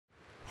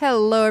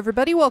Hello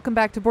everybody, welcome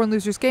back to Born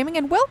Losers Gaming,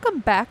 and welcome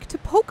back to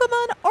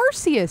Pokemon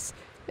Arceus.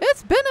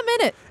 It's been a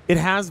minute. It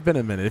has been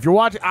a minute. If you're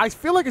watching, I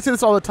feel like I say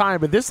this all the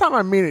time, but this time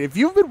I mean it. If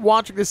you've been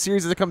watching this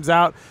series as it comes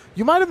out,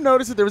 you might have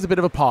noticed that there was a bit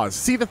of a pause.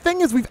 See, the thing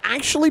is, we've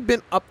actually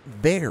been up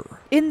there.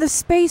 In the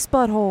space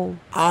butthole.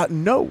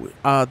 No,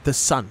 the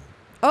sun.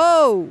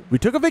 Oh. We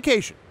took a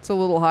vacation. It's a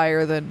little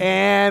higher than...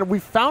 And we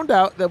found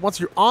out that once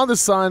you're on the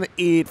sun,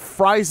 it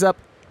fries up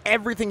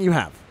everything you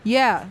have.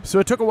 Yeah. So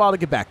it took a while to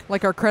get back.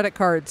 Like our credit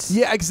cards.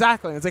 Yeah,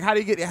 exactly. It's like, how do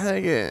you get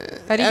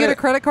a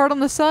credit card on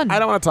the sun? I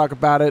don't want to talk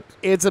about it.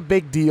 It's a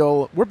big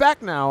deal. We're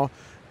back now.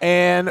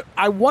 And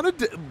I wanted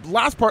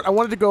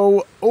to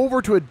go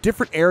over to a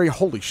different area.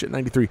 Holy shit,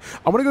 93.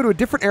 I want to go to a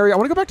different area. I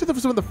want to go back to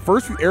some of the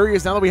first few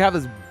areas now that we have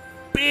this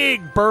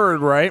big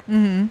bird, right?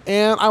 Mm-hmm.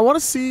 And I want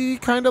to see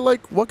kind of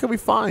like, what can we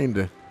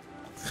find?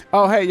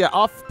 Oh, hey, yeah,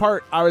 off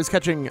part, I was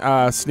catching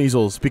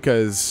Sneasels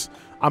because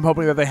I'm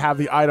hoping that they have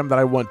the item that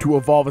I want to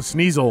evolve a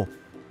Sneasel.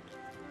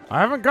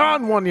 I haven't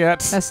gotten one yet.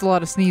 That's a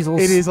lot of Sneasels.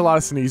 It is a lot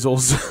of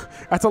Sneasels.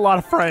 That's a lot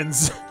of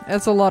friends.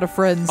 That's a lot of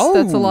friends. Oh.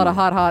 That's a lot of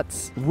hot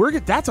hots.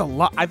 That's a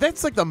lot.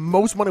 That's like the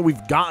most money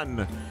we've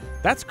gotten.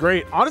 That's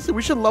great. Honestly,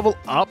 we should level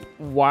up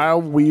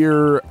while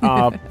we're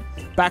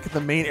back at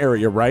the main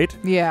area, right?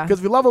 Yeah. Because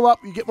if you level up,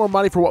 you get more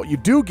money for what you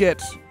do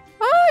get.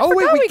 Oh,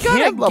 wait, we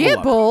can't got a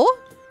level Gibble. up.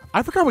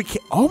 I forgot we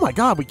can't. Oh my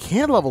god, we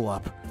can level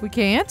up. We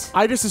can't?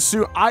 I just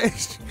assume I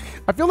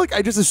feel like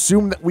I just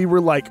assumed that we were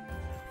like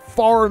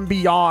far and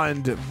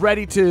beyond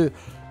ready to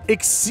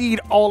exceed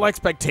all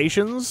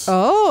expectations.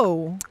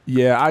 Oh.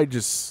 Yeah,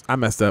 I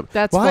messed up.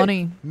 That's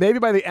funny. Maybe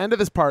by the end of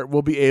this part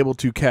we'll be able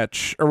to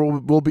catch, or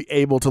we'll be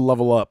able to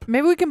level up.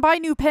 Maybe we can buy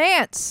new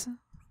pants.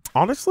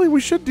 Honestly, we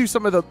should do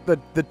some of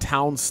the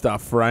town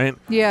stuff, right?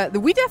 Yeah,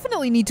 we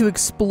definitely need to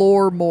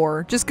explore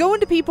more. Just go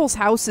into people's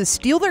houses,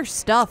 steal their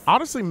stuff.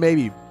 Honestly,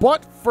 maybe.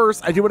 But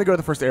first, I do want to go to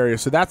the first area,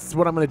 so that's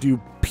what I'm going to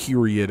do,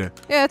 period. Yeah,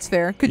 that's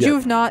fair. Could you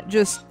have not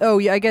just... Oh,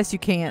 yeah, I guess you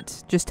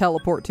can't just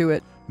teleport to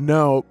it.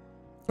 No.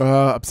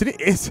 Obsidian...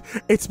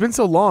 It's been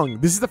so long.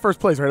 This is the first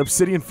place, right?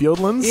 Obsidian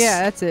Fieldlands?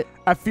 Yeah, that's it.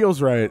 That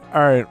feels right.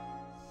 All right.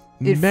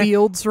 It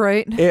feels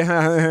right.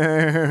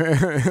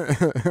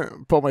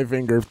 Pull my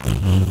finger.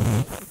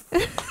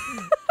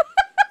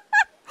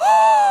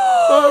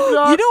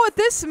 You know what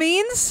this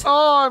means?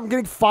 Oh, I'm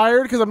getting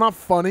fired because I'm not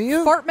funny.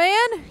 Fart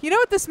man? You know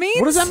what this means?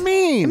 What does that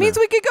mean? It means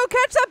we could go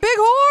catch that big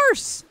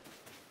horse.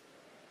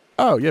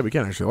 Oh, yeah, we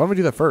can actually. Why don't we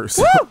do that first?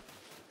 Woo!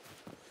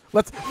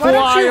 Let's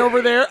fly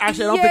over there.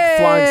 Actually, I don't think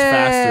flying's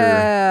faster.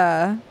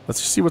 Yeah. Let's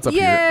just see what's up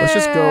here. Let's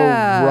just go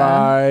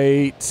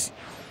right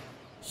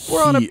here.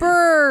 We're on a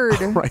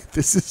bird. All right,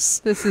 this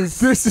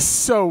is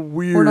so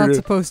weird. We're not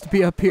supposed to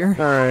be up here.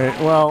 All right,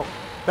 well,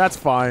 that's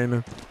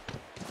fine.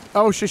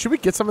 Oh, shit, should we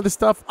get some of this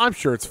stuff? I'm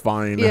sure it's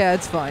fine. Yeah,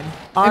 it's fine.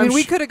 I mean,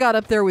 we could have got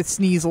up there with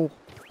Sneasel.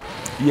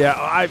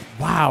 Yeah,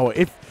 wow.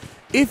 It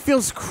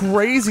feels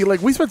crazy.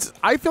 Like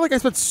I feel like I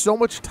spent so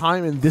much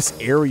time in this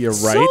area,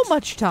 right? So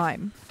much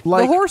time.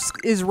 Like, the horse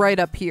is right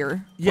up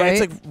here. Yeah,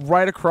 right? it's like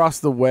right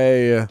across the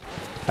way.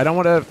 I don't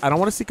want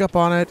to sneak up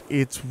on it.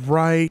 It's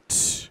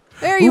right.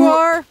 There you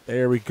are.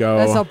 There we go.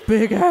 That's a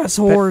big ass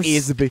horse. That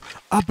is a big.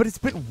 But it's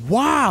been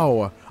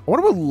wow. I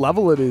wonder what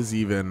level it is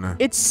even.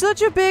 It's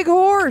such a big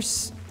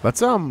horse. Let's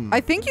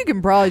I think you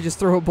can probably just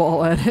throw a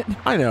ball at it.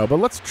 I know, but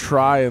let's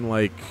try and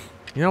like.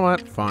 You know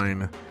what?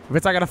 Fine. If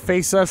it's not gonna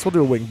face us, we'll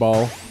do a wing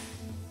ball.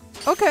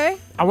 Okay.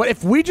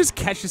 If we just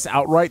catch this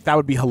outright, that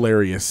would be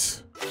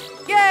hilarious.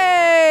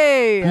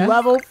 Yay!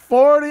 Level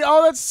 40.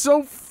 Oh, that's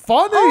so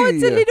funny. Oh,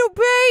 it's a little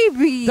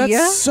baby.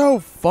 That's so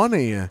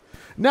funny.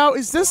 Now,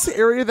 is this the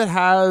area that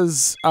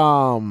has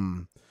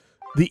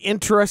the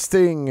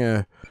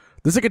interesting?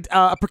 There's like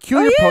a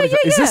peculiar pony. Yeah.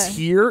 Is this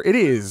here? It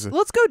is.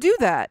 Let's go do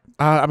that.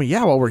 I mean,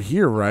 yeah. While we're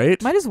here,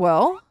 right? Might as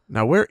well.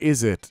 Now, where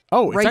is it?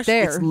 Oh, it's right actually,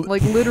 there.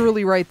 Like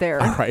literally right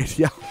there. All right.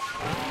 Yeah.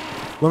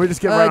 Let me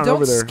just get right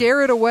over there. Don't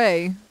scare it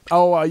away.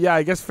 Oh, yeah.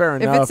 I guess fair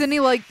enough. If it's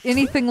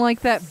anything like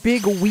that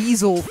big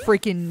weasel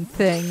freaking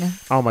thing.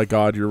 Oh my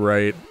God, you're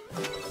right.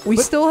 We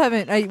still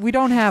haven't. We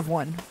don't have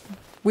one.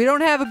 We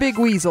don't have a big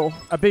weasel.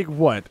 A big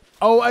what?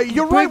 Oh,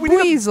 you're right. We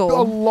need a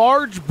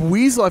large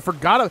weasel. I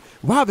forgot.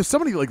 Wow, there's so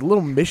many like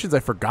little missions I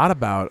forgot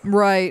about.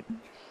 Right. All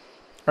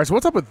right. So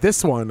what's up with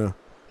this one?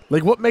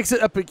 Like, what makes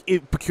it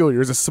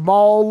peculiar? Is it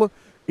small?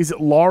 Is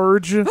it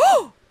large?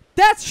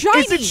 That's shiny.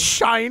 Is it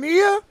shiny?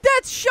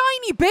 That's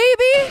shiny,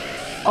 baby.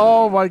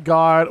 Oh my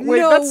God! Wait,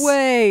 no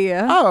way.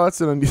 Oh,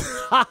 that's an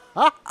unusual.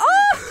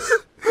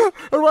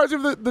 It reminds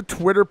me of the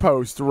Twitter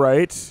post,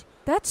 right?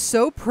 That's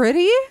so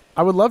pretty.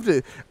 I would love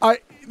to.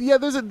 Yeah,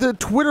 there's the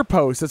Twitter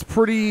post that's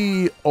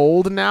pretty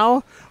old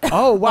now.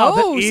 Oh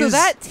wow! So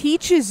that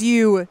teaches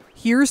you.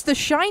 Here's the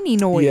shiny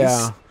noise.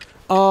 Yeah.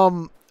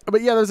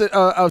 But yeah, there's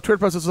a Twitter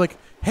post that's like,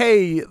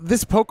 "Hey,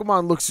 this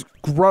Pokemon looks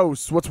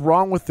gross. What's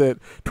wrong with it?"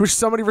 To which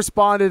somebody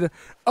responded,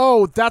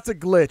 "Oh, that's a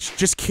glitch.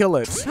 Just kill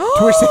it." To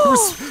which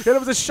and it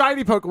was a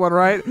shiny Pokemon,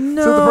 right?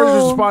 No. So the person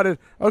just responded,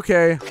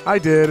 "Okay, I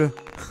did."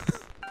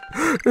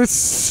 It's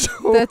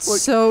so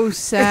That's so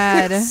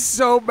sad. It's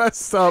so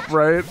messed up,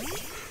 right?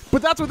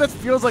 But that's what that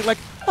feels like. Like,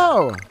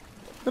 oh,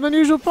 an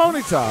unusual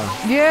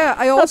ponyta. Yeah,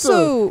 I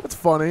also... That's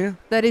funny.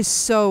 That is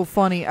so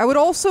funny. I would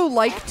also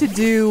like to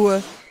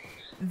do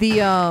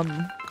the,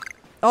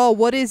 oh,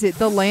 what is it?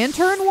 The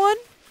lantern one?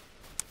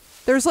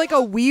 There's like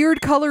a weird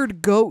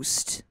colored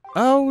ghost.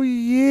 Oh,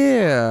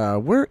 yeah.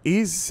 Where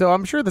is... So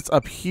I'm sure that's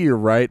up here,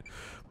 right?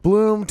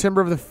 Bloom,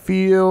 Timber of the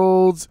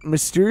Fields,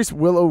 Mysterious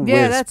Will-O-Wisp.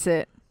 Yeah, that's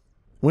it.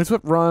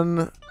 Windswept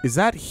Run. Is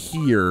that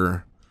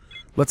here?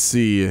 Let's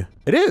see.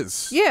 It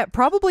is. Yeah,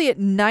 probably at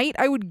night,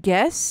 I would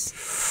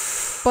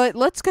guess. But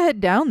let's go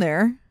head down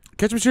there.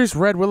 Catch Mysterious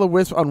Red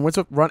Will-O-Wisp on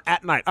Windswept Run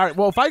at night. All right,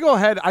 well, if I go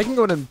ahead, I can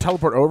go ahead and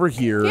teleport over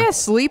here. Yeah,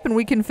 sleep and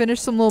we can finish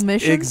some little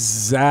missions.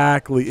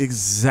 Exactly.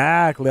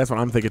 That's what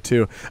I'm thinking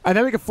too. And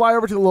then we can fly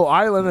over to the little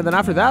island, and then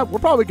after that, we're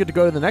probably good to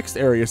go to the next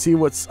area, see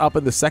what's up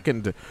in the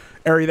second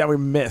area that we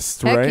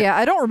missed, Heck right? yeah,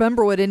 I don't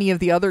remember what any of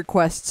the other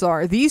quests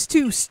are. These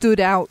two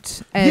stood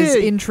out as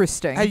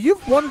interesting. Hey,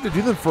 you've wanted to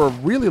do them for a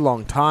really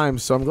long time,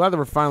 so I'm glad that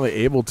we're finally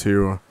able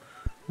to.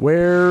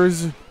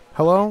 Where's...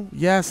 Hello?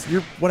 Yes,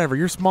 you're whatever.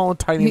 You're small and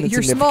tiny and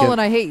You're insignificant. small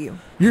and I hate you.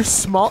 You're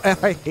small and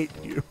I hate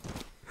you.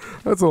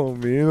 That's all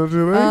mean, don't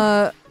you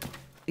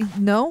think?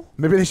 No.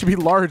 Maybe they should be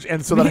large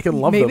and so that I can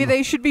love them. Maybe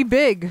they should be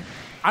big.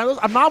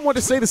 I'm not one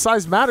to say the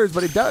size matters,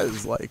 but it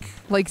does. Like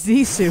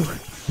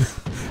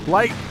Zissou.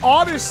 like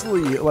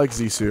honestly, like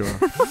Zissou.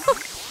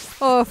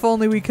 Oh, if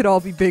only we could all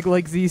be big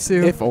like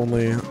Zissou. If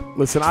only.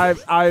 Listen,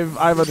 I've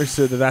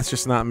understood that that's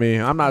just not me.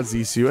 I'm not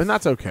Zissou, and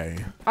that's okay.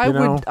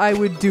 I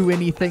would do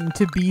anything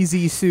to be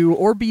Zissou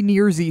or be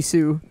near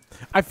Zissou.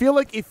 I feel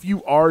like if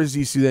you are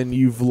Zissou, then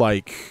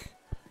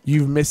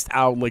you've missed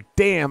out. Like,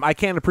 damn, I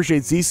can't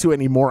appreciate Zissou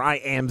anymore. I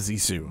am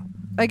Zissou.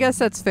 I guess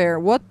that's fair.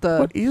 What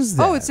is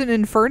that? Oh, it's an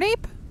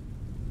Infernape?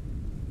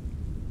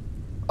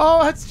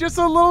 Oh, it's just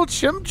a little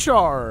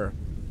Chimchar.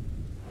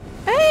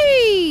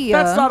 Hey!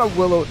 That's not a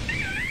Willow.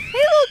 Hey,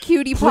 little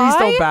cutie pie. Please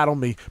don't battle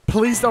me.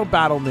 Please don't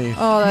battle me.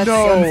 Oh, that's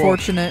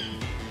unfortunate.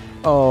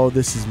 Oh,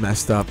 this is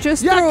messed up.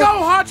 Just go,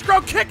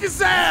 Honchcrow, kick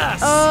his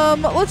ass!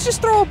 Let's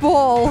just throw a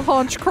ball,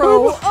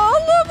 Honchcrow.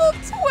 Oh, level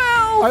 12!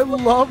 I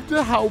loved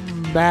how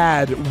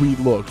mad we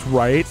looked,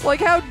 right? Like,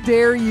 how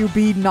dare you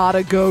be not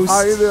a ghost?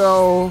 I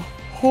know.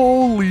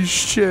 Holy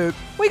shit.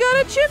 We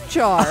got a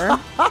Chimchar.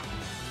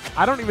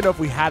 I don't even know if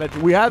we had it.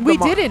 We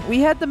didn't.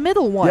 We had the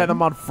middle one. Yeah, the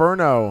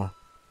Monferno.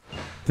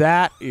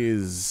 That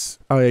is...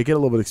 Oh, yeah, get a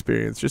little bit of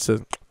experience. Just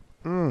a...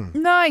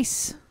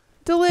 Nice.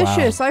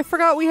 Delicious. Wow. I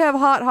forgot we have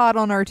Hot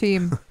on our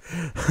team.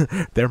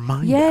 They're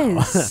mine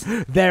yes.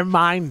 now. They're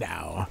mine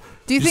now.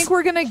 Do you think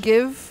we're going to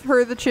give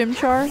her the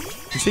Chimchar?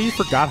 You say you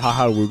forgot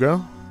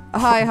Hahawuga?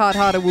 Hi,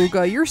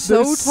 Hotawuga. You're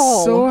so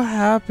tall. So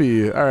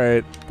happy. All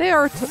right.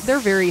 They're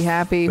very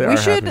happy. We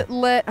should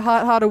let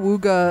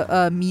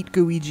Hotawuga meet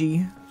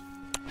Guiji.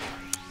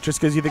 Just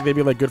because you think they'd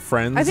be like good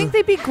friends? I think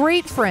they'd be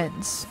great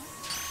friends.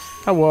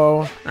 Hello.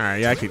 All right,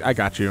 yeah, I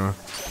got you.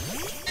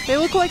 They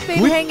look like they'd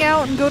hang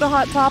out and go to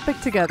Hot Topic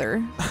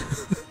together.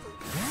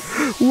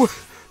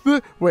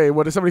 Wait,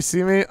 what? Did somebody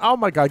see me? Oh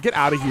my god, get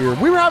out of here.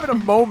 We were having a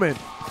moment.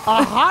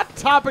 A Hot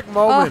Topic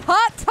moment. A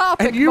Hot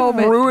Topic and you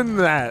moment. ruined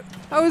that.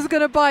 I was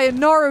going to buy a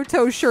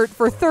Naruto shirt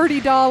for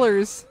 $30.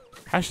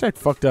 Hashtag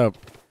fucked up.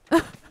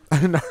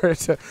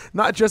 Naruto.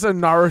 Not just a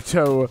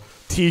Naruto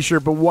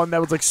t-shirt, but one that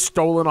was like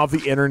stolen off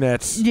the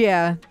internet.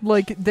 Yeah,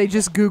 like they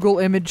just Google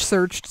image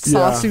searched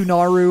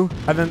Sasunaru.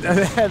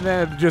 And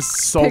then just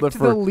sold it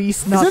for the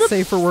least not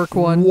safe for work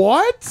one.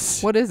 What?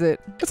 What is it?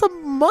 It's a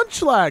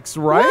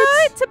Munchlax, right?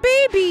 What? It's a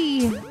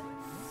baby.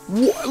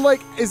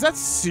 Like, is that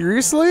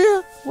seriously?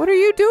 What are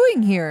you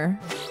doing here?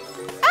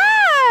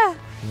 Ah!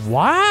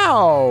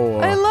 Wow.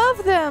 I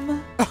love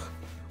them.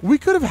 We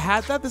could have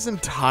had that this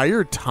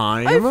entire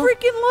time. I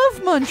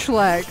freaking love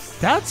Munchlax.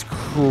 That's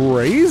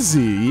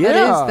crazy.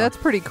 Yeah. That's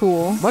pretty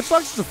cool.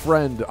 Munchlax is a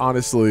friend,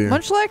 honestly.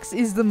 Munchlax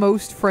is the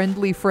most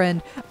friendly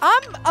friend.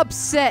 I'm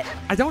upset.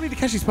 I don't need to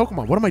catch these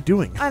Pokemon. What am I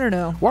doing? I don't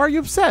know. Why are you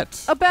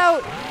upset?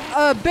 About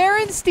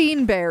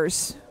Berenstein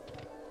Bears.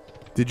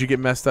 Did you get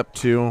messed up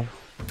too?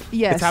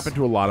 Yes. It's happened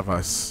to a lot of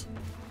us.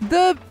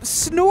 The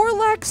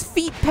Snorlax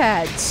feet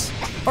pads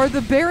are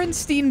the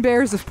Berenstein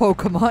Bears of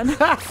Pokemon.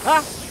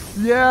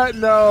 Yeah,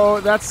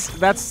 no, that's...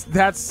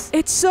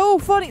 It's so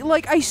funny.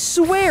 Like, I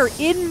swear,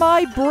 in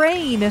my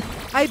brain,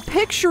 I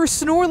picture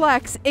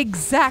Snorlax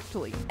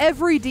exactly.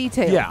 Every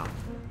detail. Yeah.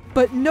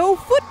 But no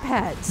foot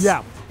pads.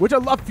 Yeah, which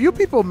a few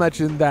people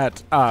mentioned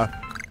that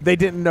they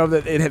didn't know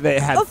that they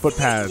had foot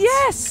pads.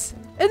 Yes!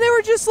 And they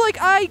were just like,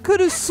 I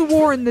could have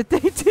sworn that they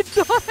did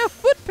not have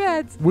foot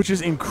pads. Which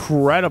is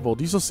incredible.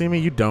 Do you still see me?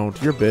 You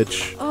don't. You're a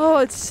bitch. Oh,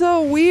 it's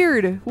so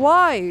weird.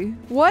 Why?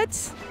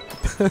 What?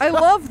 I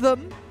love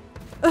them.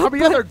 I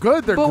mean, yeah, they're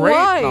good. They're but great.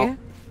 Why? No,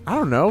 I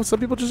don't know. Some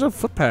people just have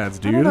foot pads,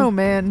 dude. I don't know,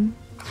 man.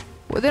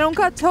 Well, they don't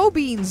got toe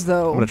beans,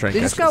 though. I'm gonna try and they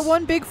catch just got this.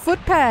 one big foot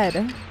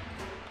pad.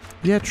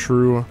 Yeah,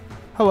 true.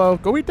 Hello.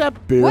 Go eat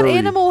that berry. What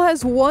animal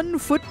has one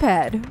foot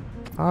pad?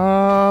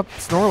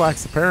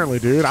 Snorlax, apparently,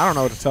 dude. I don't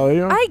know what to tell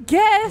you. I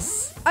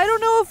guess. I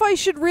don't know if I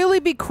should really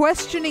be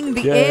questioning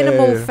the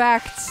animal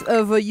facts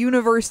of a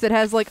universe that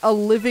has, like, a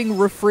living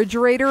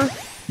refrigerator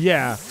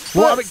Yeah.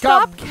 Well, I mean,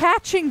 stop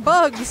catching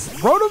bugs.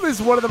 Rotom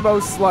is one of the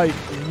most, like,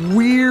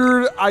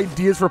 weird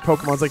ideas for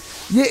Pokemon. It's like,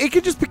 yeah, it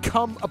could just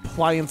become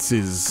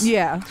appliances.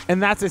 Yeah.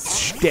 And that's its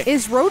shtick.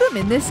 Is Rotom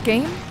in this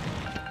game?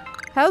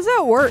 How's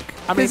that work?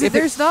 I mean, Because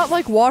there's not,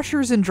 like,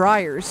 washers and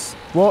dryers.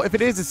 Well, if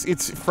it is,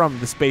 it's from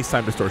the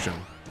space-time distortion.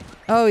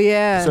 Oh,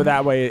 yeah. So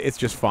that way, it's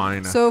just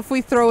fine. So if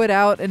we throw it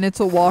out and it's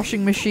a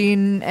washing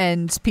machine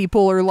and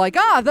people are like,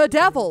 ah, the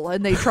devil,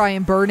 and they try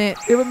and burn it.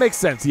 It would make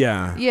sense,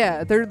 yeah.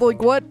 Yeah, they're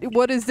like,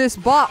 what is this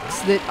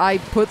box that I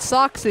put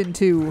socks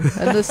into?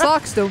 And the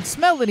socks don't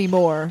smell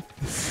anymore.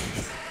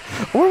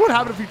 I wonder what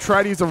happened if you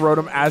try to use a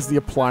Rotom as the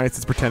appliance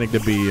it's pretending to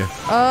be.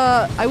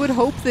 I would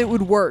hope that it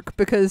would work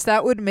because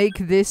that would make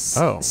this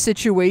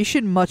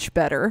situation much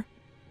better.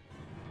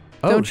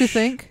 Don't you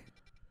think?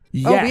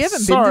 Yes. Oh, we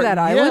haven't been to that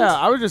island? Yeah,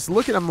 I was just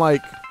looking. I'm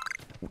like,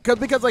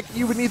 because like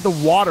you would need the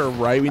water,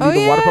 right? We need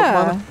the water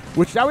Pokemon,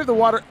 which now we have the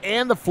water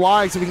and the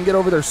flying, so we can get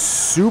over there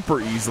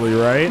super easily,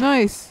 right?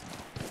 Nice.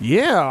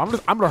 Yeah, I'm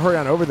gonna hurry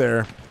on over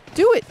there.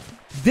 Do it.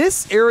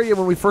 This area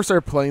when we first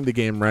started playing the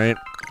game, right,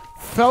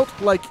 felt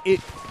like it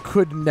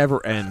could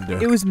never end.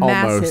 It was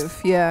massive,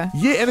 yeah.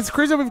 Yeah, and it's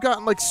crazy that we've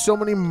gotten like so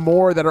many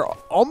more that are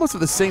almost of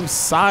the same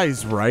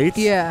size, right?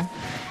 Yeah.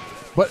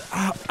 But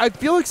I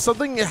feel like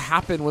something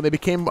happened when they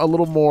became a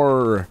little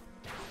more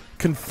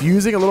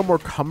confusing, a little more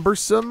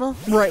cumbersome.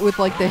 Right, with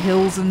like the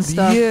hills and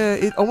stuff. Yeah,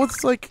 it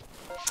almost like...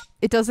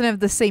 It doesn't have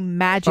the same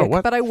magic,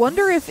 but I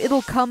wonder if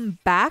it'll come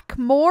back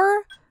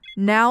more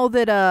now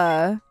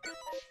that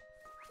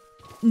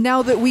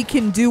we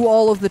can do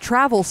all of the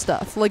travel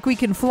stuff. Like we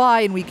can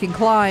fly and we can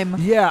climb.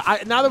 Yeah,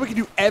 now that we can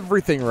do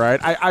everything, right?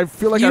 I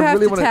feel like I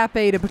really want to... You have to tap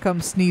A to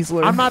become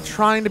Sneasler. I'm not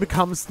trying to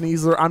become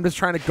Sneasler. I'm just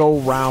trying to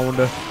go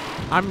around.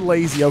 I'm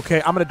lazy,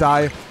 okay? I'm gonna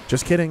die.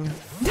 Just kidding.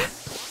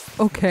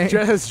 Okay.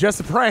 Just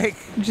a prank.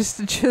 Just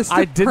a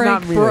I did prank,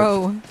 not mean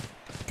bro.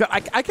 It.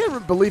 I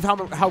can't believe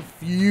how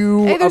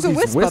few. Hey, there's of a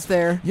these wisp up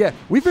there. Yeah,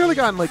 we've barely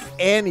gotten like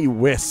any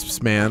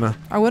wisps, man.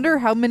 I wonder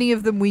how many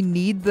of them we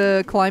need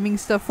the climbing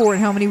stuff for,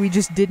 and how many we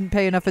just didn't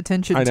pay enough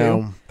attention to. I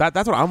know.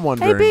 That's what I'm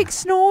wondering. Hey, Big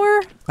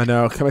Snore. I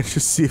know. Can I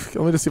just see? Let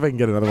me just see if I can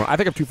get another one. I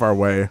think I'm too far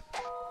away.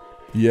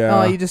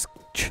 Yeah. Oh, you just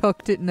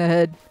chucked it in the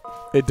head.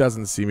 It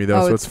doesn't see me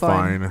though, so it's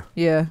fine.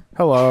 Yeah.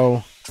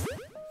 Hello.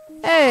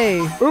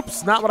 Hey.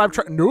 Oops, not what I'm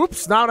trying.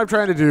 Oops, not what I'm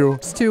trying to do.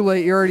 It's too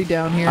late. You're already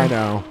down here. I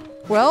know.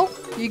 Well,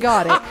 you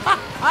got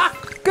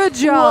it. Good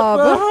job.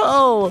 What the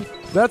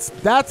hell?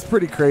 That's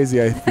pretty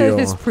crazy. I feel.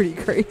 That is pretty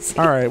crazy.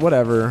 All right,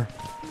 whatever.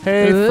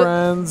 Hey,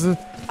 friends.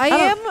 I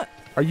am.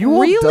 Are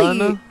you really all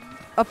done?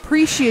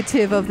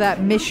 Appreciative of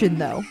that mission,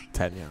 though.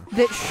 10, yeah.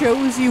 That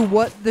shows you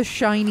what the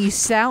shiny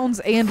sounds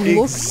and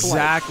looks like.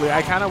 Exactly.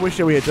 I kind of wish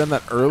that we had done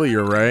that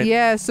earlier, right?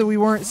 Yeah, so we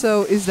weren't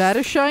so... Is that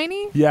a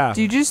shiny? Yeah.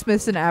 Did you just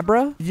miss an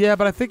Abra? Yeah,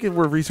 but I think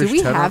we're researching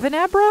 10. Do we have an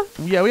Abra?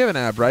 Yeah, we have an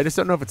Abra. I just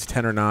don't know if it's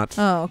 10 or not.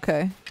 Oh,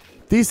 okay.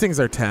 These things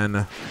are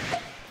 10.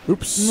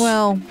 Oops.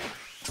 Well...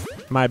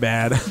 My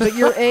bad. But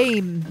your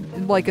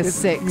aim, like a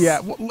 6. Yeah.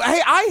 Well,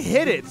 hey, I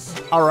hit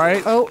it. All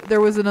right. Oh, there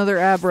was another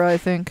Abra, I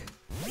think.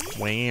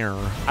 Where?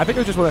 I think it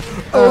was just one.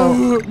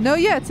 Oh. No,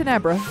 yeah, it's an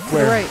Abra.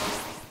 Where? You're right.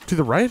 To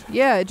the right?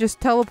 Yeah, it just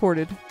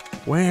teleported.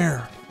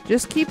 Where?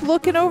 Just keep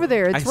looking over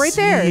there. It's right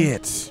see there.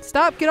 It.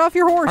 Stop. Get off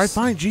your horse. All right,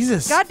 fine.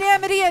 Jesus. God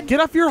damn it, Ian. Get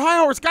off your high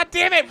horse. God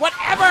damn it.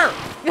 Whatever.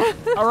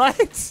 All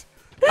right.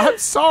 I'm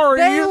sorry.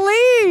 They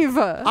leave.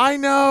 I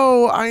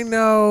know.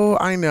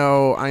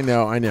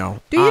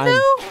 Do you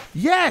know?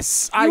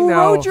 Yes, I know. You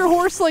rode your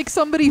horse like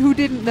somebody who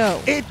didn't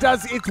know. It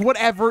does. It's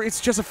whatever.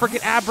 It's just a freaking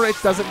Abra. It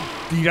doesn't.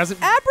 He doesn't.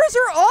 Abras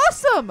are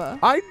awesome.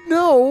 I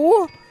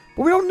know.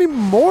 But we don't need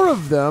more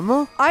of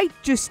them. I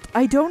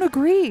don't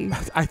agree.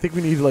 I think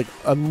we need like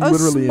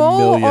literally a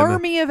small million.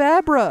 army of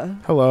Abra.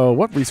 Hello.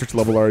 What research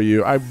level are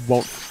you? I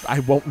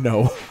won't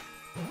know.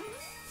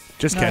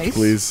 Just catch,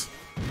 please.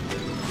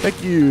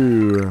 Thank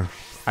you.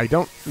 I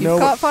don't know.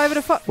 You've caught 5 out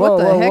of 5. What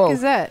the heck is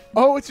that?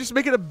 Oh, it's just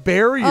making a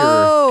barrier.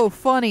 Oh,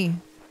 funny.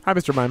 Hi,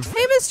 Mr. Mime.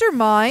 Hey, Mr.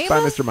 Mime.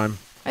 Bye, Mr. Mime.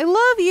 I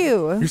love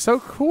you. You're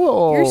so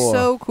cool. You're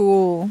so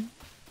cool.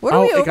 What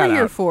are we over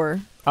here for?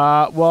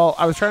 Well,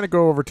 I was trying to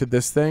go over to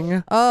this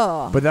thing.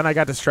 Oh. But then I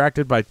got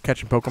distracted by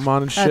catching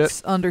Pokemon and shit.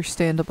 That's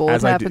understandable.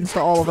 It happens to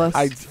all of us.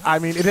 I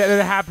mean, it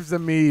happens to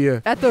me.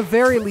 At the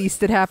very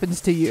least, it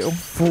happens to you.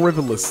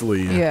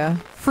 Frivolously. Yeah.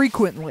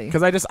 Frequently.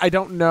 Because I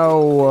don't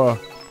know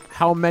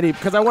how many,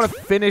 because I want to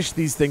finish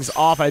these things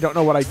off. I don't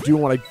know what I do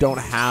and what I don't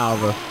have.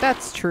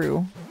 That's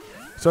true.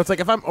 So it's like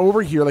if I'm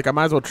over here, like I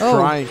might as well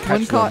try and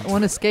catch them.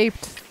 One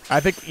escaped.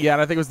 I think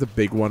it was the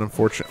big one,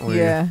 unfortunately.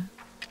 Yeah.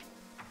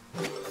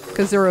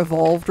 Because they're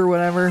evolved or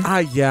whatever.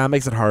 Yeah, it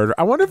makes it harder.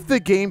 I wonder if the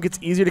game gets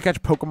easier to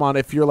catch Pokemon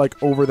if you're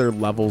like over their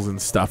levels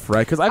and stuff,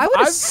 right? Because I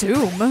would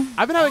assume.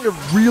 I've been having a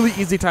really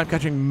easy time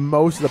catching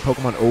most of the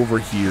Pokemon over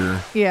here.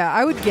 Yeah,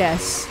 I would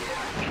guess.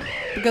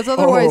 Because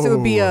otherwise it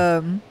would be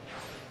a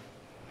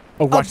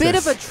bit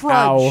of a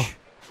trudge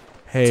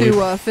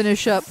to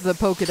finish up the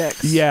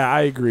Pokedex. Yeah,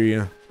 I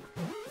agree.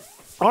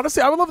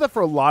 Honestly, I would love that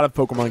for a lot of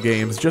Pokemon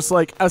games. Just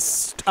like a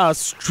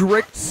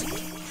strict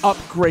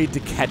upgrade to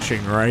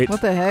catching, right?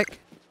 What the heck?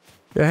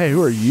 Yeah, hey,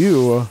 who are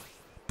you?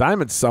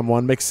 Diamond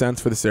someone. Makes sense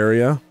for this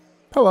area.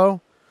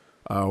 Hello.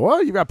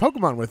 Well, you got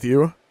Pokemon with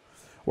you.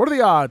 What are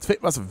the odds?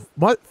 Fate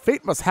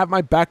must have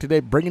my back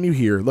today bringing you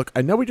here. Look,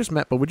 I know we just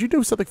met, but would you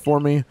do something for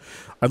me?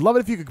 I'd love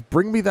it if you could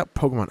bring me that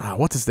Pokemon.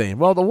 What's his name?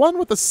 Well, the one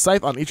with the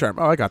scythe on each arm.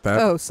 Oh, I got that.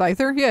 Oh,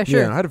 Scyther? Yeah,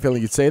 sure. Yeah, I had a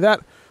feeling you'd say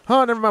that.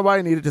 Huh, never mind why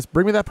I need it. Just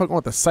bring me that Pokemon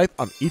with the scythe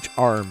on each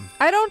arm.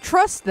 I don't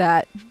trust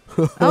that.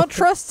 I don't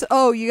trust...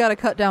 Oh, you gotta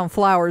cut down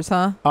flowers,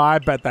 huh? I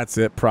bet that's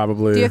it,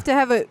 probably. Do you have to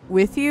have it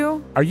with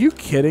you? Are you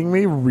kidding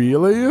me?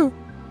 Really?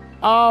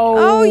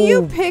 Oh,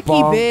 you picky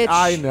bunk. bitch.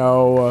 I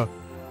know.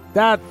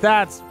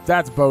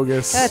 That's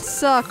bogus. That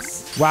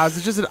sucks. Wow, is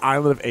it just an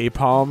island of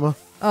Apalm?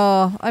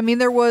 I mean,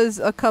 there was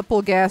a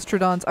couple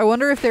Gastrodons. I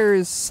wonder if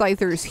there's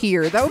Scythers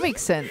here. That would make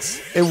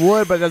sense. It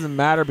would, but it doesn't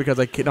matter because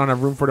I don't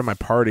have room for it in my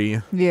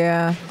party.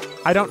 Yeah.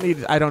 I don't need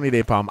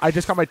Apalm. I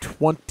just got my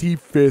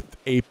 25th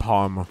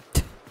Apalm.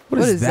 What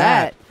is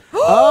that?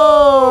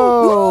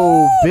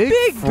 Oh, Ooh,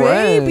 big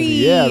friend. baby.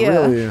 Yeah,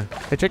 really.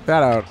 Hey, check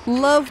that out.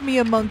 Love me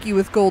a monkey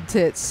with gold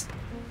tits.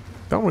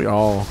 Don't we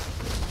all?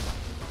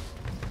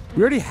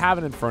 We already have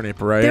an Infernape,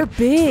 right? They're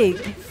big.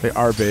 They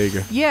are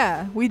big.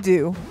 Yeah, we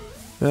do.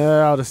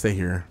 I'll just stay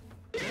here.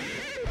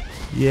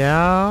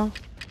 Yeah.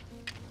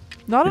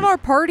 Not in our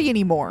party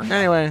anymore.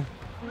 Anyway,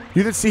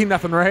 you didn't see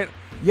nothing, right?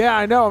 Yeah,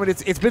 I know. I mean,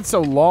 it's been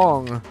so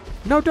long.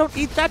 No, don't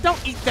eat that.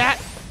 Don't eat that.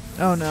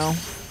 Oh, no.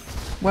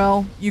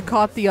 Well, you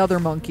caught the other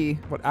monkey.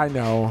 But I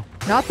know.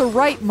 Not the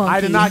right monkey.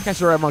 I did not catch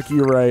the right monkey.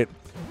 You're right.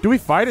 Do we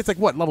fight? It's like,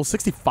 what, level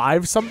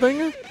 65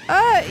 something?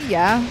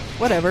 Yeah.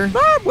 Whatever.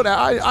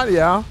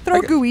 Yeah.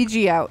 Throw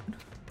Guiji out.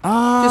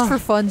 Just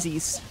for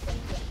funsies.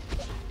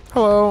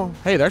 Hello.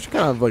 Hey, they're actually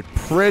kind of like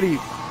pretty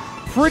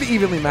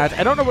evenly matched.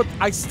 I don't know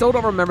I still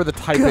don't remember the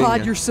typing.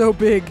 God, you're so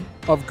big.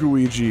 Of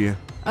Guiji.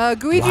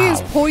 Guiji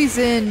is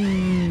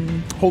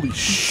poison. Holy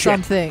shit.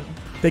 Something.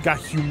 They got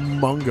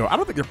humongo. I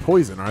don't think they're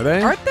poison, are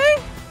they? Aren't they?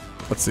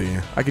 Let's see.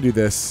 I can do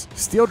this.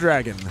 Steel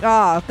Dragon.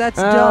 That's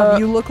dumb.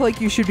 You look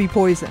like you should be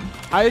poison.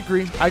 I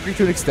agree. I agree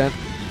to an extent.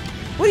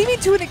 What do you mean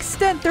to an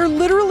extent? They're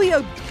literally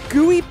a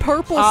gooey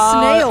purple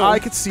snail. I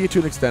could see it to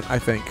an extent, I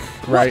think.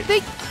 Right?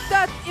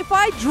 If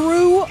I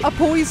drew a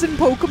poison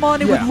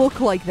Pokemon, it would look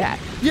like that.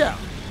 Yeah.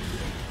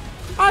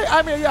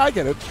 I mean, yeah, I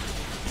get it.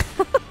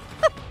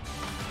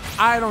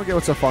 I don't get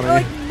what's so funny.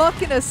 They're like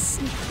mucking a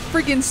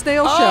friggin'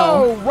 snail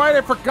shell. Oh, right.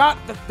 I forgot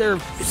that they're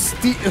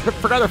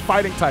their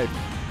fighting type.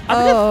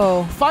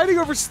 Fighting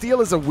over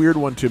steel is a weird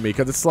one to me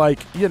because it's like,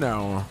 you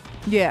know.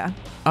 Yeah.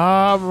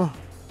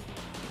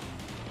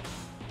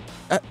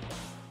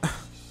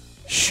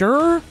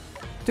 Sure.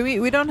 Do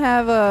we don't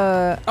have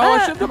a... I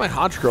should have done my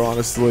Honchkrow,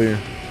 honestly.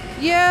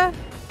 Yeah.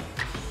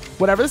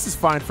 Whatever, this is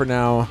fine for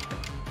now.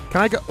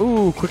 Can I go...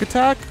 Ooh, quick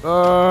attack?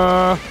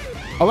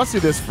 Let's do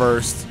this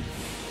first.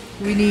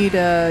 We need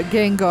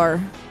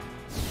Gengar.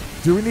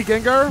 Do we need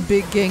Gengar?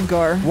 Big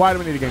Gengar. Why do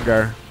we need a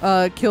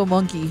Gengar? Kill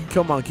monkey.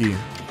 Kill monkey.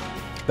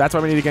 That's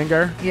why we need a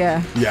Gengar?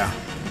 Yeah. Yeah.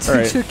 All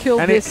right. To kill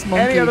this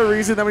monkey. Any other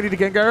reason that we need a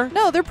Gengar?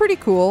 No, they're pretty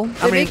cool.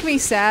 They make me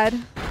sad.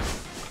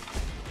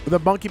 The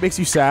monkey makes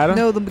you sad?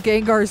 No, the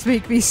Gengars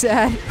make me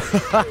sad.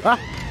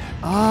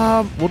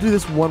 We'll do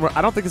this one.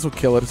 I don't think this will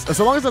kill it. As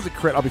long as it doesn't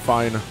crit, I'll be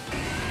fine.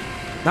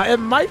 Now, it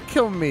might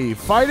kill me.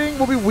 Fighting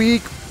will be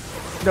weak.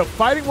 No,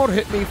 fighting won't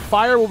hit me.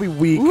 Fire will be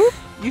weak. Whoop.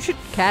 You should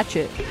catch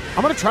it.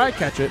 I'm going to try and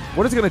catch it.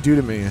 What is it going to do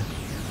to me?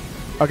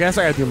 Okay, that's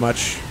not going to do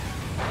much.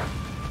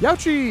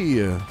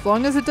 Youchie! As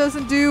long as it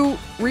doesn't do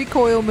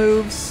recoil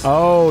moves.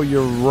 Oh,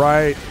 you're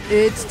right.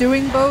 It's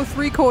doing both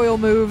recoil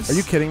moves. Are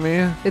you kidding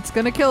me? It's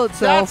going to kill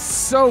itself. That's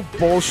so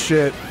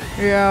bullshit.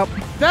 Yep.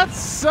 That's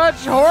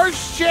such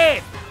horse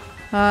shit.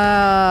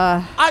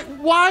 Why?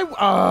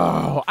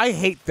 Oh, I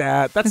hate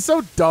that. That's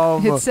so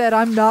dumb. It said,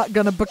 I'm not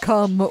going to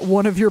become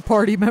one of your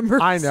party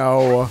members. I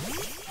know.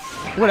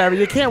 Whatever,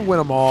 you can't win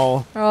them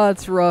all. Oh,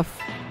 that's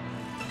rough.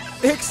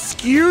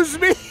 Excuse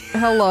me?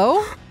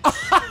 Hello?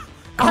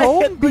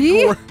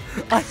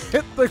 I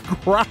hit the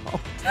ground.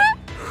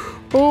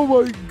 Oh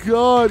my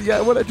god.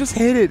 Yeah, I just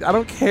hit it. I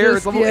don't care.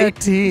 It's level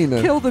 18.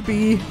 Kill the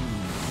bee.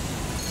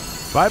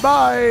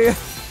 Bye-bye.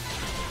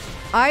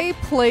 I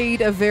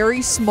played a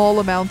very small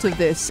amount of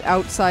this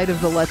outside of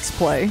the Let's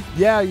Play.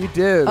 Yeah, you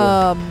did.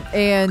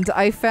 And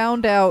I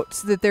found out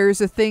that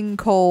there's a thing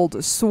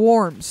called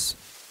swarms.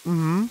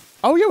 Mm-hmm.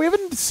 Oh, yeah, we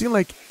haven't seen,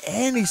 like,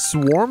 any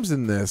swarms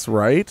in this,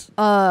 right?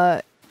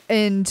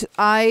 And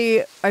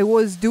I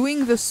was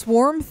doing the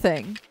swarm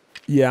thing.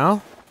 Yeah?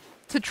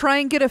 To try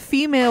and get a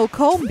female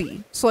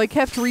Combi. So I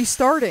kept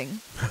restarting.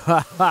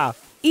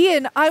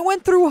 Ian, I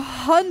went through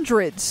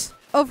hundreds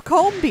of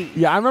Combi.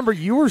 Yeah, I remember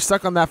you were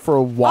stuck on that for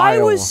a while. I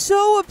was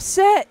so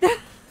upset.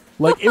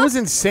 Like, it was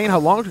insane how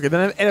long it took. And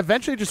then it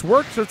eventually just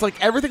worked. So it's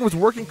like everything was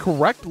working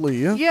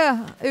correctly.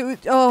 Yeah.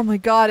 Oh, my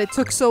God. It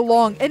took so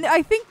long. And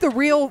I think the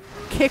real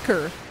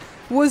kicker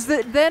was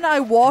that then I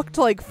walked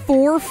like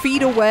 4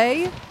 feet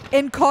away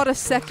and caught a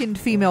second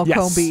female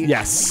Combi.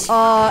 Yes.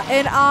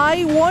 And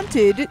I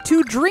wanted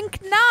to drink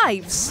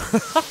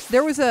knives.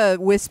 There was a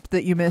wisp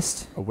that you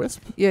missed. A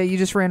wisp? Yeah, you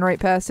just ran right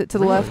past it to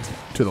the left.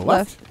 To the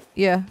left?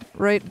 Yeah,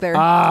 right there.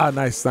 Ah,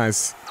 nice,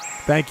 nice.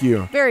 Thank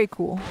you. Very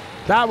cool.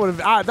 That would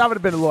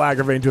have been a little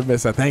aggravating to have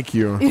missed that. Thank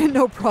you. Yeah,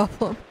 no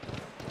problem.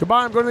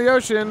 Goodbye. I'm going to the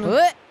ocean.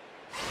 What?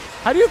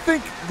 How do you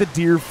think the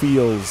deer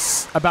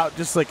feels about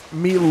just like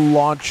me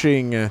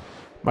launching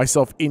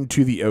myself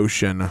into the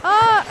ocean?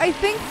 I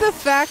think the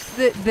fact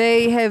that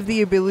they have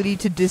the ability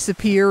to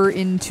disappear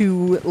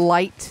into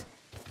light.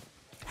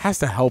 Has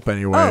to help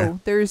anyway. Oh,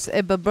 there's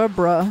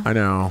Abra. I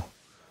know.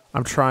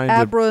 I'm trying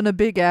Abra and a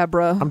big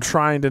Abra. I'm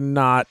trying to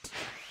not.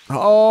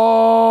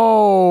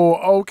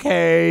 Oh,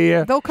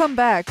 okay. They'll come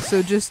back,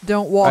 so just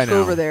don't walk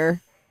over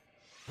there.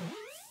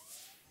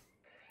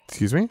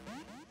 Excuse me?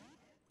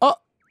 Oh,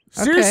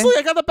 seriously?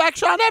 I got the back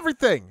shot and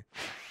everything.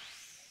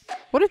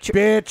 What a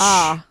bitch.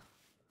 Ah.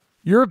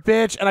 You're a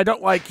bitch, and I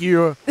don't like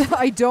you.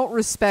 I don't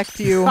respect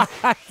you.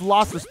 I've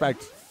lost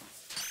respect.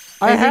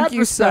 I have think you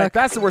respect. suck.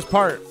 That's the worst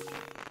part.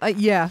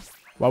 Yeah.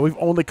 Well, we've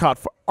only caught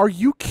Are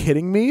you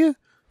kidding me? You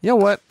know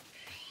what?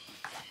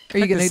 Are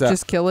you going to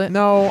just kill it?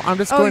 No, I'm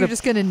just going to... you're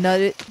just going to nut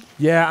it?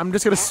 Yeah, I'm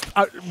just going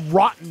to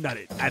rotten nut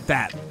it at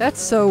that. That's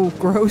so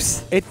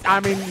gross. I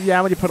mean, yeah,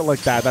 when you put it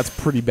like that, that's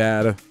pretty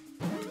bad.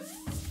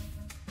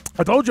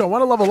 I told you I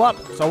want to level up,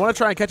 so I want to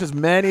try and catch as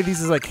many of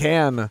these as I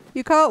can.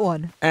 You caught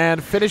one.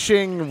 And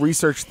finishing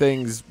research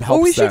things helps.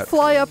 Oh, we should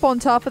fly up on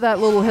top of that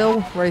little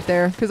hill right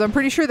there, because I'm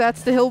pretty sure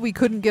that's the hill we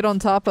couldn't get on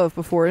top of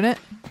before, isn't it?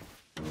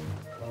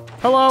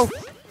 Hello?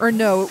 Or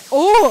no.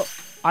 Oh!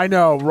 I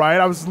know, right?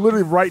 I was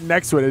literally right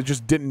next to it. It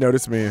just didn't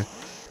notice me.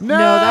 No,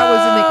 that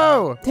was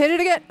in the... Hit it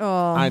again.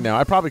 Oh. I know.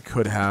 I probably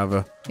could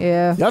have.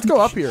 Yeah. Let's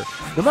go up here.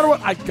 No matter what,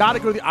 I gotta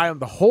go to the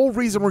island. The whole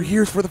reason we're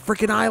here is for the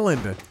freaking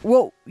island.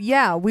 Well,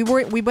 yeah, we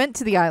went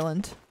to the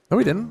island. No,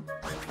 we didn't.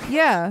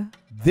 Yeah.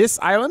 This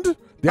island?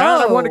 The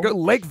island I wanted to go,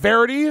 Lake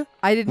Verity?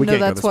 I didn't know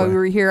that's why we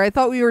were here. I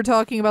thought we were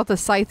talking about the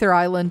Scyther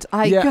Island.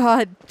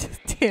 God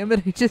damn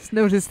it, I just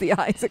noticed the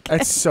eyes again.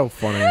 That's so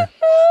funny.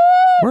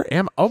 Where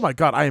am I? Oh my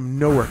god, I am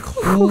nowhere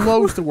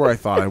close to where I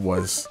thought I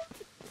was.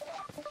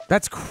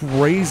 That's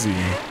crazy.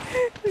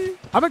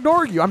 I'm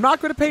ignoring you. I'm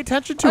not going to pay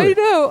attention to it.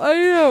 I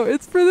know.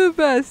 It's for the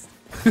best.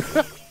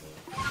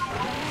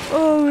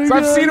 Oh my god.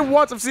 I've seen it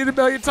once. I've seen it a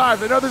million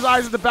times. I know there's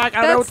eyes in the back.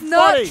 I know it's funny.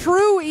 That's not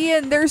true,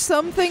 Ian. There's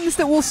some things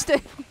that will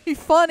stay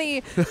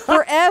funny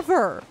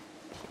forever.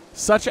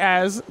 Such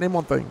as, name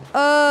one thing.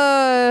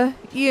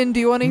 Ian, do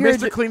you want to hear...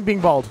 Mr. Clean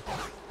being bald.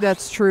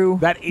 That's true.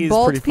 That is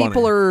bald pretty funny.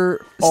 people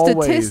are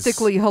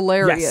statistically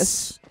hilarious.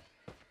 Yes.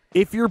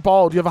 If you're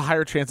bald, you have a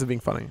higher chance of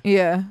being funny.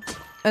 Yeah.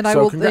 And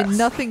and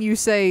nothing you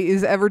say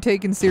is ever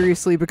taken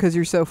seriously because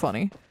you're so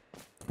funny.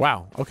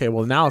 Wow. Okay,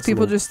 well now it's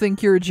people just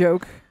think you're a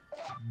joke.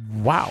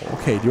 Wow.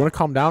 Okay, do you want to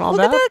calm down on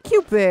that? Look at that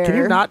cute bear. Can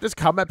you not just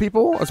come at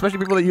people, especially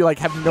people that you like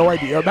have no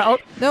idea about?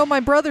 No, my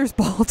brother's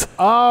bald.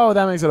 Oh,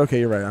 that makes it okay.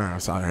 You're right. Oh,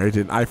 sorry,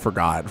 I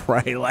forgot.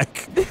 Right?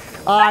 Like,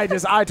 I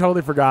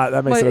totally forgot.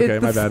 That makes it okay.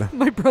 My bad.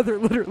 My brother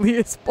literally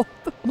is bald.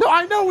 No,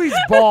 I know he's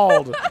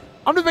bald.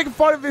 I'm just making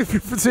fun of it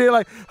for saying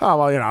like, oh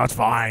well, it's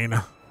fine.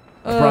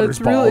 His brother's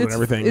bald and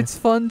everything. It's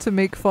fun to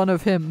make fun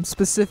of him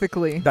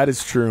specifically. That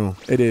is true.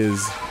 It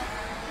is.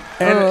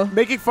 And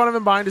making fun of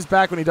him behind his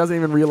back when he doesn't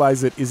even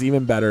realize it is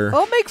even better.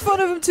 I'll make fun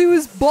of him to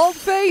his bald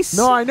face.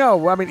 No, I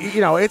know. I mean,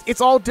 it's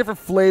all different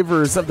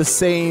flavors of the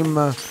same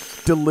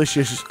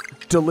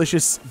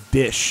delicious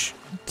dish.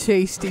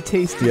 Tasty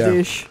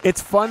dish.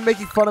 It's fun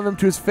making fun of him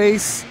to his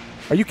face.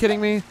 Are you kidding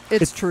me?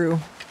 It's true.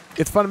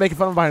 It's fun making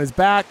fun of him behind his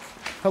back.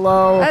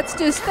 Hello. That's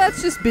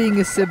just being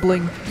a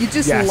sibling. You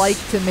just like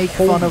to make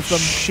fun of them.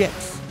 Shit.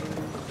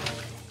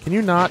 Can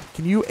you not?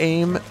 Can you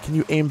aim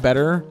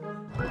better?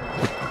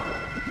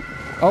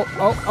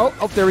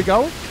 Oh, there we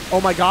go.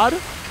 Oh my god.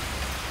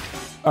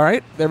 All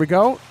right, there we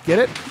go. Get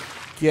it?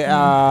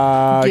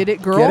 Get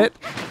it, girl? Get it?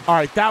 All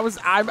right,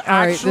 I'm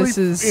actually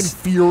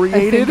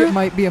infuriated. I think it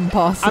might be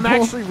impossible. I'm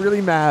actually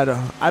really mad.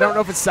 I don't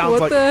know if it sounds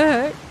like... What the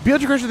heck? Be your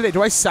question today.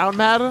 Do I sound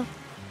mad?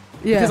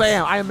 Yes. Because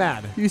I am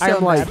mad. You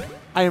sound mad.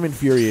 I am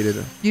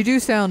infuriated. You do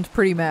sound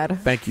pretty mad.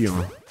 Thank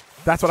you.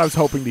 That's what I was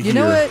hoping to hear. You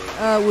know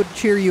what would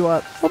cheer you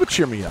up? What would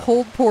cheer me up?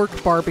 Pulled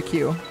pork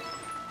barbecue.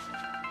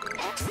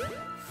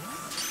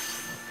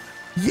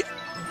 Yeah.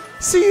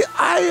 See,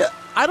 I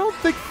don't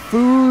think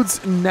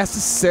food's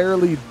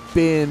necessarily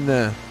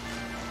been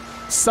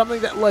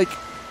something that like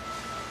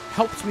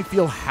helps me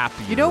feel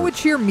happy. You know what would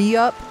cheer me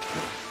up?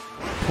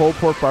 Pulled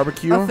pork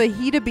barbecue. A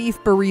fajita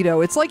beef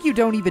burrito. It's like you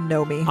don't even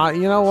know me.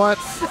 You know what?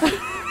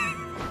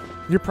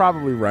 You're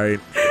probably right.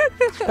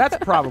 That's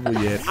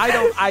probably it.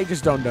 I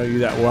just don't know you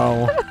that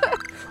well.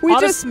 We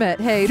just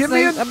met. Hey,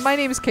 my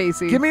name is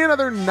Casey. Give me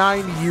another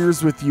 9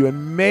 years with you,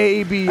 and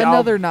maybe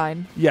another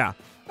 9. Yeah,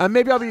 and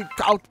maybe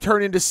I'll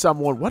turn into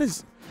someone. What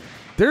is?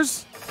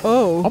 There's.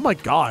 Oh my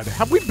God!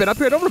 Have we been up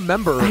here? I don't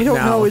remember. I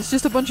don't know. It's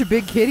just a bunch of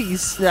big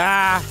kitties.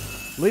 Yeah.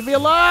 Leave me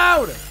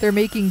alone. They're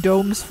making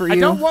domes for you. I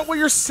don't want what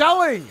you're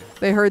selling.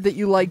 They heard that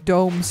you like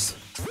domes.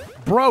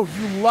 Bro,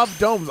 you love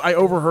domes. I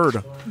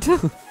overheard.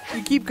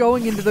 You keep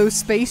going into those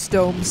space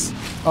domes.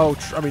 Oh,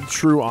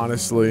 true,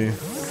 honestly.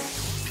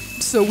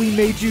 So we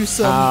made you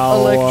some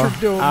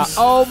electric domes.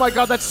 Oh my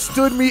god, that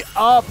stood me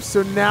up.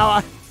 So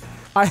now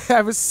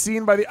I was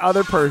seen by the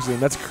other person.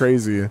 That's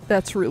crazy.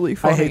 That's really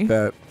funny. I hate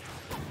that.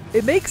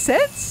 It makes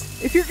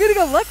sense. If you're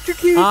getting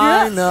electrocuted, you're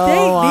I not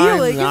staying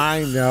kneeling.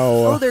 I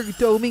know. Oh, they're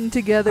doming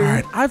together,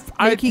 All right,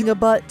 making a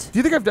butt. Do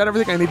you think I've done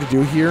everything I need to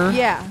do here?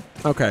 Yeah.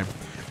 Okay.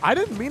 I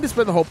didn't mean to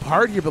spend the whole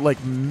part here, but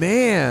like,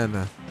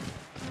 man,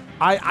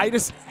 I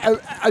just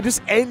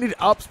ended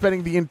up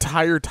spending the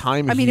entire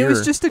time here. I mean, it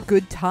was just a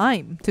good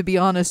time, to be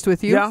honest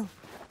with you. Yeah.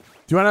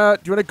 Do you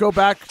wanna go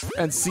back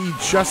and see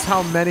just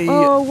how many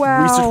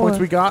wow. research points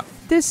we got?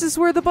 This is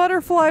where the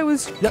butterfly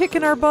was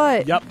kicking our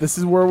butt. Yep, this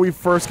is where we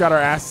first got our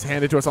asses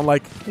handed to us on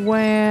like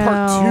wow.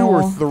 part 2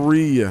 or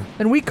 3.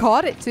 And we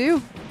caught it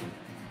too.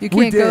 You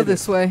can't go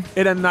this way.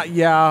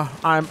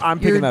 I'm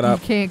picking that up.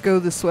 You can't go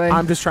this way.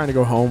 I'm just trying to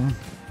go home.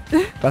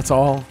 That's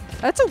all.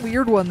 That's a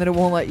weird one that it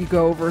won't let you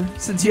go over,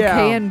 since you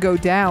can go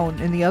down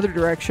in the other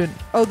direction.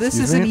 Oh, this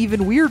is an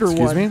even weirder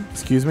one.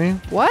 Excuse me.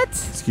 What?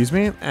 Excuse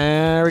me.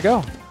 There we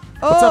go.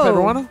 What's up,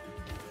 everyone?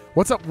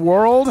 What's up,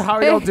 world? How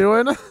are y'all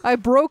doing? I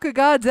broke a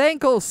god's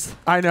ankles.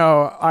 I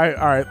know. All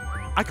right.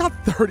 I got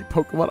 30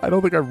 Pokemon. I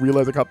don't think I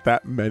realized I got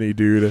that many,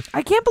 dude.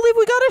 I can't believe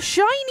we got a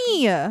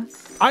shiny.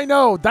 I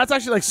know. That's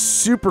actually like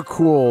super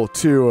cool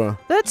too.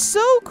 That's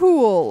so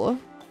cool.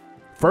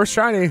 First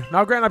shiny.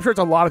 Now, granted, I'm sure it's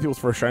a lot of people's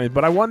first shinies,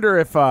 but I wonder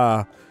if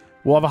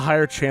we'll have a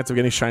higher chance of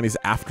getting shinies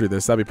after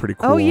this. That'd be pretty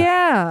cool. Oh,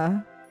 yeah.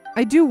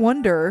 I do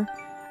wonder.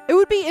 It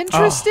would be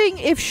interesting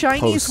if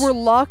shinies were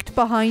locked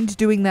behind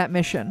doing that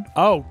mission.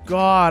 Oh,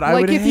 God. I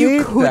would hate that. Like if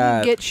you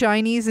couldn't get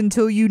shinies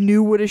until you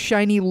knew what a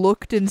shiny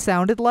looked and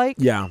sounded like.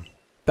 Yeah.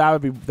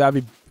 That'd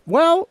be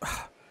well,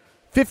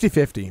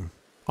 50-50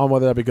 on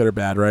whether that'd be good or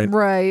bad, right?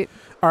 Right.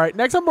 All right,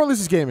 next on More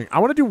Lucy's Gaming, I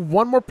want to do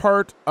one more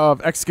part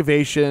of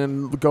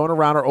excavation, going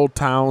around our old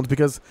towns,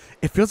 because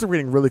it feels like we're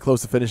getting really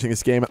close to finishing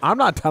this game. I'm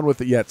not done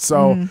with it yet.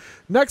 So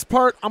next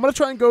part, I'm going to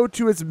try and go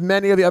to as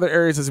many of the other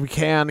areas as we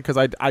can, because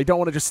I don't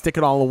want to just stick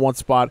it all in one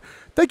spot.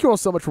 Thank you all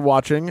so much for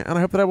watching, and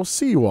I hope that I will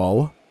see you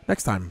all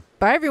next time.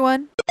 Bye,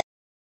 everyone.